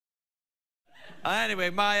Anyway,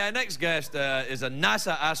 my next guest is a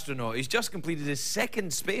NASA astronaut. He's just completed his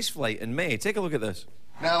second space flight in May. Take a look at this.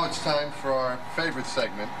 Now it's time for our favorite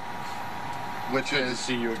segment, which Good is... to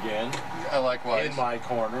see you again. Likewise. In my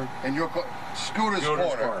corner. In your Scooter's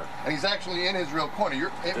corner. And he's actually in his real corner.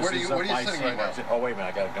 Where are you sitting right now? Oh, wait a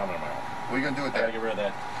minute. I got a gum in my mouth. What are you going to do with I got that? to get rid of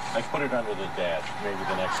that. I put it under the dash. Maybe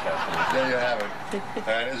the next guy. There you have it.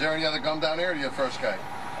 All right. Is there any other gum down there, or are you the first guy?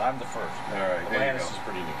 I'm the first. All right. Atlantis is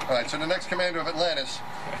pretty new. All right. So the next commander of Atlantis,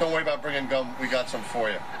 don't worry about bringing gum. We got some for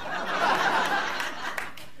you.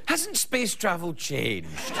 Hasn't space travel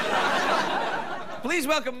changed? Please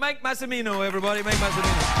welcome Mike Massimino, everybody. Mike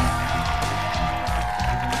Massimino.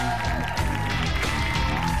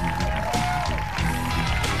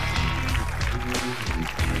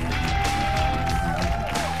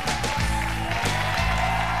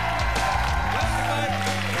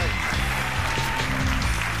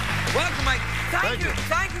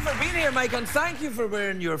 Thank you for being here, Mike, and thank you for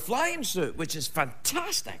wearing your flying suit, which is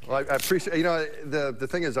fantastic. Well, I appreciate, you know, the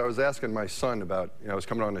thing is, I was asking my son about, you know, I was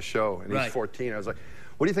coming on the show, and he's 14. I was like,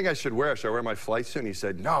 what do you think I should wear? Should I wear my flight suit? And he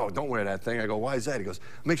said, no, don't wear that thing. I go, why is that? He goes,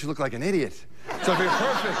 it makes you look like an idiot. So if you're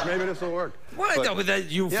perfect, maybe this will work. Well,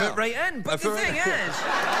 you fit right in, but the thing is...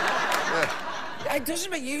 It doesn't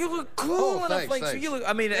make you look cool in a flight suit. You look,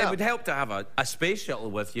 I mean, it would help to have a space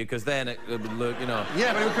shuttle with you, because then it would look, you know...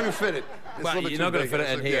 Yeah, but we couldn't fit it. Well, you're not going to fit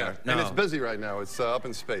it in here. No. And it's busy right now. It's up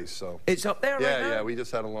in space, so... It's up there right now? Yeah, we just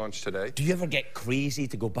had a launch today. Do you ever get crazy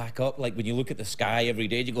to go back up? Like, when you look at the sky every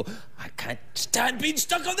day, you go, I can't stand being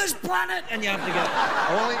stuck on this planet, and you have to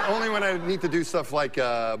get... Only when I need to do stuff like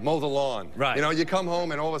mow the lawn. Right. You know, you come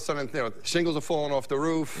home, and all of a sudden, you know, shingles are falling off the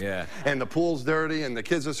roof. Yeah. And the pool's dirty, and the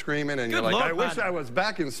kids are screaming, and you're like, I wish I was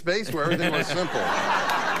back in space where everything was simple.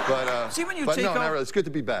 But, see, when you take off... no, it's good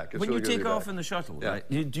to be back. It's when really you take off in the shuttle, right,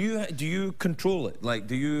 do you control it? Like,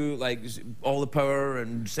 do you, like, all the power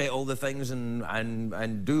and set all the things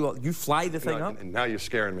and do... You fly the thing up? Now you're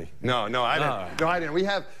scaring me. No, I didn't. No, I didn't. We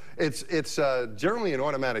have... It's generally an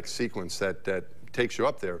automatic sequence that takes you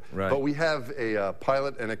up there. Right. But we have a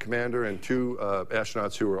pilot and a commander and two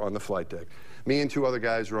astronauts who are on the flight deck. Me and two other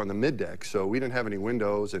guys were on the mid-deck, so we didn't have any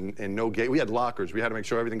windows and no gate. We had lockers. We had to make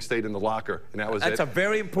sure everything stayed in the locker, and that was That's a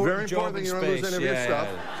very important job in space. Very important thing. You don't lose any of your stuff.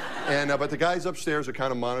 And, but the guys upstairs are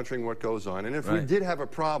kind of monitoring what goes on. And if we did have a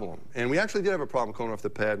problem, and we actually did have a problem coming off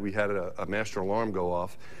the pad, we had a master alarm go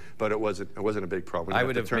off, but it wasn't a big problem. I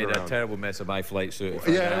would have made a terrible mess of my flight suit.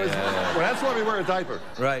 Well, that's why we wear a diaper.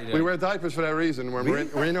 Right. Yeah. We wear diapers for that reason. When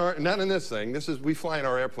we're in our, not in this thing. We fly in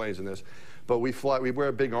our airplanes in this. But we wear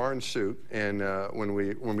a big orange suit, and when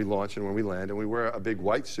we launch and when we land, and we wear a big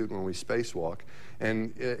white suit when we spacewalk.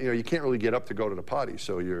 And you know, you can't really get up to go to the potty,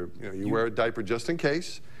 so you wear a diaper just in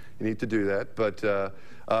case. You need to do that. But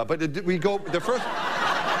we go the first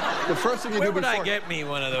thing you do before. Where would I get me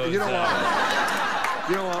one of those? You don't want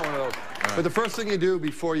one of those. But the first thing you do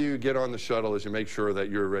before you get on the shuttle is you make sure that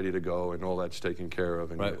you're ready to go and all that's taken care of.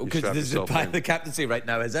 Because this is the captain say right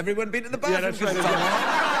now, has everyone been to the bathroom? Yeah, that's right.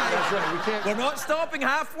 That's right. We're not stopping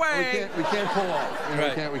halfway. We can't pull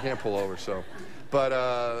off. We can't pull over. So,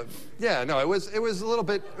 but yeah, no, it was a little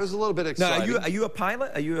bit exciting. Now, are you a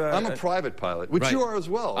pilot? Are you? I'm a private pilot, which you are as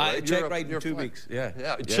well. Right? Check ride in 2 weeks.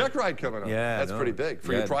 Yeah. Check ride coming up. Yeah, that's pretty big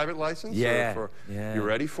for your private license. Yeah. You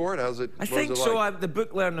ready for it? How's it? I think so. The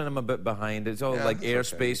book learning, I'm a bit behind. It's all like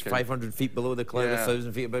airspace, 500 feet below the cloud,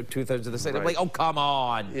 1,000 feet above 2,000 to the side. I'm like, oh, come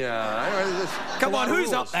on. Yeah. Come on,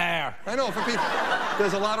 who's up there? I know. For people,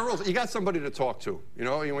 there's a lot of rules. You got somebody to talk to. You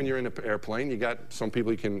know, when you're in an airplane, you got some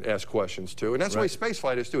people you can ask questions to, and that's the way space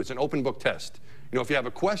fighters do. It's an open book test. You know, if you have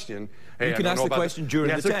a question, hey, you can ask the question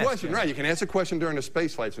during the test. Right? You can ask a question during the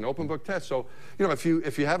space flight. It's an open book test. So, you know, if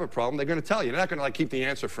you have a problem, they're going to tell you. They're not going to like keep the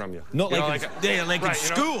answer from you. Not like in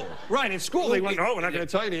school. Right, in school they went, no, we're not going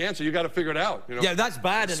to tell you the answer. You got to figure it out. You know? Yeah, that's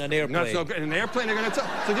bad in an airplane. In an airplane, they're going to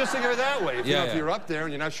tell. So just think of it that way. If you're up there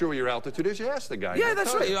and you're not sure where your altitude is, you ask the guy. Yeah,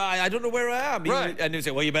 that's right. I don't know where I am. Right. And you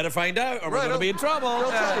say, well, you better find out, or we're going to be in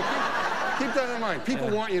trouble. Keep that in mind. People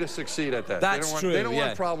want you to succeed at that. That's true. They don't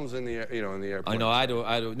want problems in the airplane. I know. I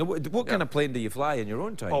don't. No, what kind of plane do you fly in your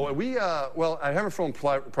own time? Oh, well, I haven't flown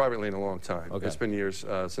privately in a long time. Okay. It's been years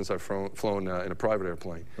since I've flown in a private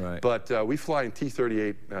airplane. Right. But we fly in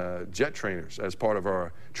T-38 jet trainers as part of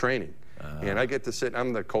our training. And I get to sit,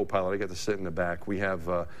 I'm the co-pilot, I get to sit in the back. We have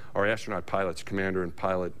our astronaut pilots, commander and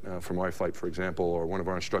pilot from our flight, for example, or one of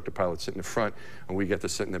our instructor pilots sit in the front, and we get to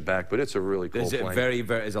sit in the back. But it's a really cool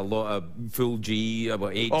plane. Is a lot of full G,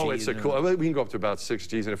 about 8 G? Oh, it's a cool, we can go up to about 6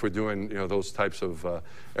 Gs, and if we're doing, those types of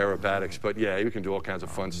aerobatics. But yeah, you can do all kinds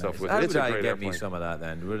of fun stuff with it. It's a great airplane. Get me some of that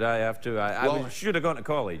then? Would I have to? I should have gone to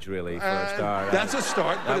college, really, for a start. That's a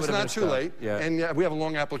start, but it's not too late. Yeah. And we have a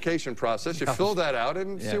long application process. You fill that out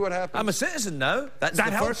and see what happens. I'm a citizen now. That's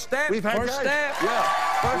the first step. We've had first step. Yeah.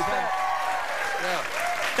 First step. Yeah.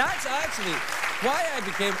 That's actually why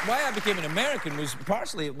I became an American was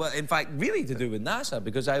partially, well, in fact, really to do with NASA,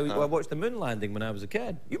 because I watched the moon landing when I was a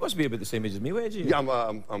kid. You must be about the same age as me, were you? Yeah,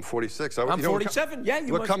 I'm 46. I'm 47. Yeah,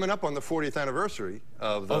 we're coming up on the 40th anniversary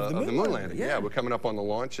of the moon landing. Yeah, we're coming up on the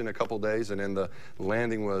launch in a couple days, and then the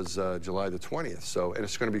landing was July the 20th. So, and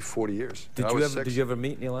it's going to be 40 years. Did you ever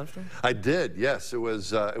meet Neil Armstrong? I did. Yes, it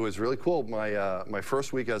was really cool. My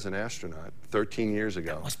first week as an astronaut, 13 years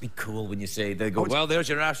ago. That must be cool when you say they go, well, there's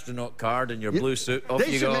your astronaut card and your blue suit. Off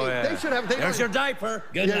you go. They should have. There's your diaper.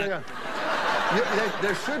 Good night.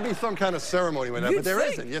 There should be some kind of ceremony with that, but there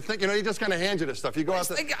isn't. You think, you just kind of hand you this stuff. You go out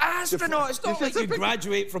there. Like astronaut. It's not like you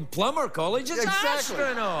graduate from plumber college. It's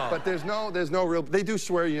astronaut. But there's no real. They do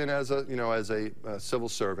swear you in as a, as a civil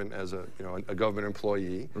servant, as a, a government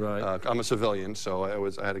employee. Right. I'm a civilian, so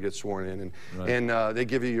I had to get sworn in, and they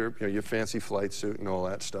give you your fancy flight suit and all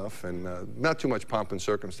that stuff, and not too much pomp and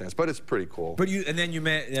circumstance, but it's pretty cool. But and then you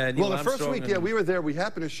met Neil Armstrong. Well, the first week, we were there. We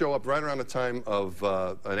happened to show up right around the time of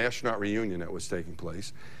an astronaut reunion that was taking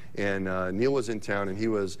place, and Neil was in town, and he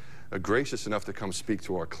was gracious enough to come speak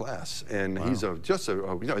to our class, and he's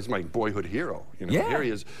he's my boyhood hero. Here he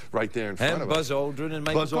is, right there in front of us. Buzz Aldrin and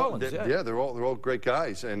Michael Collins. Yeah, they're all great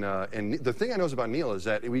guys, and the thing I know about Neil is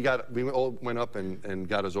that we all went up and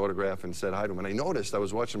got his autograph and said hi to him, and I noticed I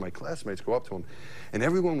was watching my classmates go up to him, and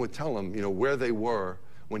everyone would tell him where they were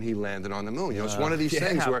when he landed on the moon. It's one of these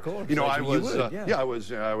things where, I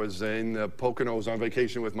was in the Poconos on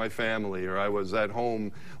vacation with my family, or I was at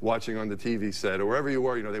home watching on the TV set, or wherever you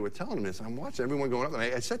were, they were telling him this. I'm watching everyone going up, and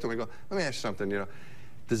I said to him, I go, let me ask you something,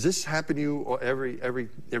 does this happen to you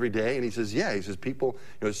every day? And he says, yeah. He says, people,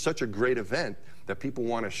 it's such a great event that people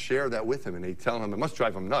want to share that with him, and they tell him it must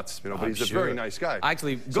drive him nuts, but he's a very nice guy.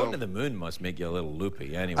 Actually, going to the moon must make you a little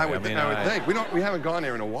loopy, anyway. I would think. We haven't gone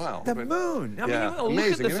there in a while. The moon. I mean, you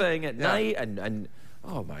look at the thing at night, and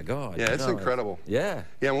oh my God. Yeah, it's incredible. Yeah.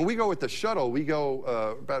 Yeah, when we go with the shuttle, we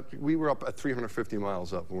go we were up at 350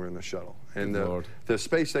 miles up when we were in the shuttle, and the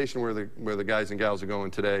space station where the guys and gals are going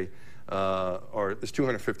today is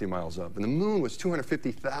 250 miles up, and the moon was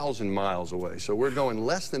 250,000 miles away. So we're going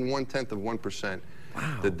less than 1/10 of 1%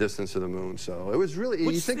 the distance of the moon. So it was really,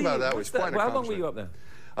 you think about that, it was quite an accomplishment. How long were you up there?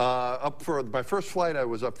 Up for my first flight, I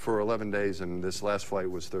was up for 11 days, and this last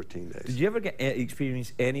flight was 13 days. Did you ever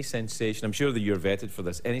experience any sensation, I'm sure that you're vetted for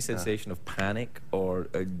this, any sensation of panic or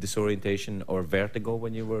disorientation or vertigo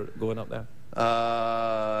when you were going up there?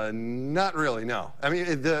 Not really, no. I mean,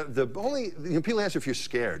 the only, people ask if you're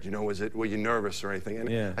scared, were you nervous or anything?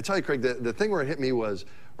 And I tell you, Craig, the thing where it hit me was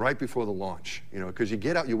right before the launch, because you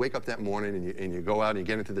get out, you wake up that morning and you go out and you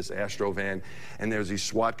get into this Astro van, and there's these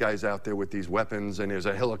SWAT guys out there with these weapons, and there's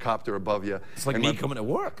a helicopter above you. It's like me coming to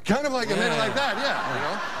work. Kind of like a minute like that,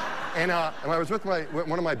 yeah, And I was with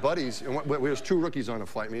one of my buddies, and we was 2 rookies on the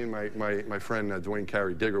flight. Me and my friend Dwayne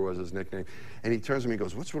Carey, Digger was his nickname. And he turns to me and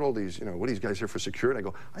goes, "What's with all these, what are these guys here for security?" I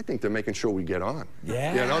go, "I think they're making sure we get on."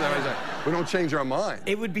 Yeah. We don't change our mind.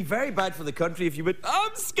 It would be very bad for the country if you would,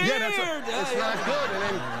 I'm scared. Yeah, it's not good. And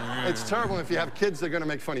then it's terrible if you have kids, they're going to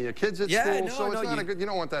make fun of your kids at school. So it's not a good, you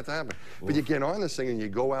don't want that to happen. But you get on this thing and you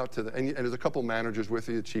go out to and there's a couple managers with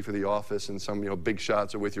you, the chief of the office, and some, big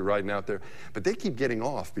shots are with you riding out there. But they keep getting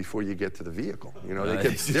off before you get to the vehicle.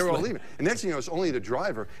 They're all leaving. And next thing you know, it's only the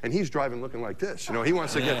driver, and he's driving looking like this. He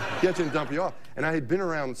wants to get you and dump you off. And I had been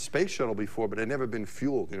around Space Shuttle before, but I'd never been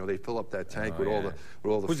fueled. They fill up that tank with all the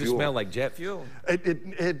fuel. Does it smell like jet fuel?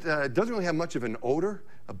 It doesn't really have much of an odor,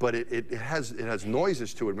 but it has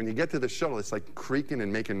noises to it. When you get to the shuttle, it's like creaking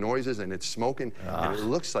and making noises, and it's smoking, and it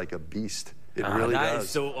looks like a beast. It really does. That is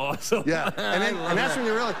so awesome. Yeah, and that's when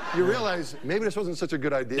you realize maybe this wasn't such a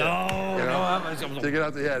good idea. To get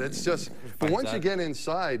out there, it's just. But once you get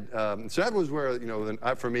inside, so that was where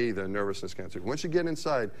for me the nervousness kind of took. Once you get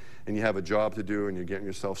inside and you have a job to do and you're getting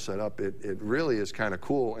yourself set up, it really is kind of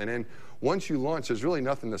cool. And then once you launch, there's really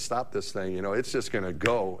nothing to stop this thing. It's just going to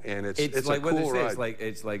go, and it's like a cool ride.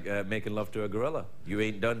 It's like making love to a gorilla. You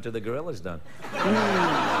ain't done till the gorilla's done.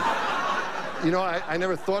 I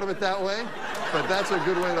never thought of it that way. But that's a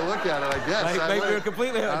good way to look at it, I guess. Mike, we're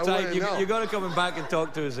completely out of time. You've got to come back and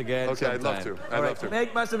talk to us again. Okay, sometime. I'd love to. I'd love to.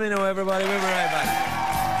 Make Massimino, everybody. We'll be right back.